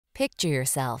Picture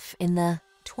yourself in the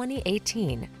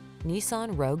 2018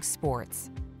 Nissan Rogue Sports.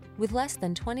 With less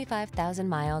than 25,000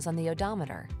 miles on the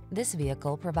odometer, this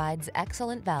vehicle provides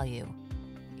excellent value.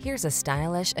 Here's a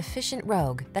stylish, efficient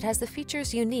Rogue that has the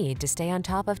features you need to stay on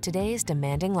top of today's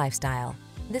demanding lifestyle.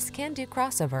 This can-do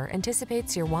crossover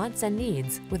anticipates your wants and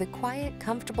needs with a quiet,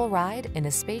 comfortable ride in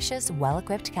a spacious,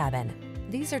 well-equipped cabin.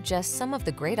 These are just some of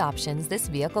the great options this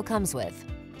vehicle comes with: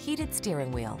 heated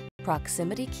steering wheel,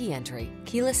 proximity key entry,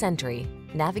 keyless entry,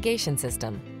 navigation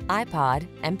system, iPod,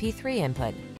 MP3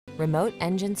 input, remote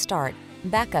engine start,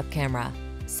 backup camera,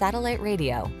 satellite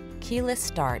radio, keyless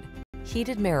start,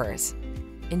 heated mirrors.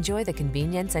 Enjoy the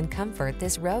convenience and comfort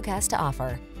this Rogue has to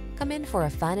offer. Come in for a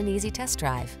fun and easy test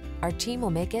drive. Our team will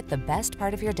make it the best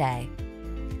part of your day.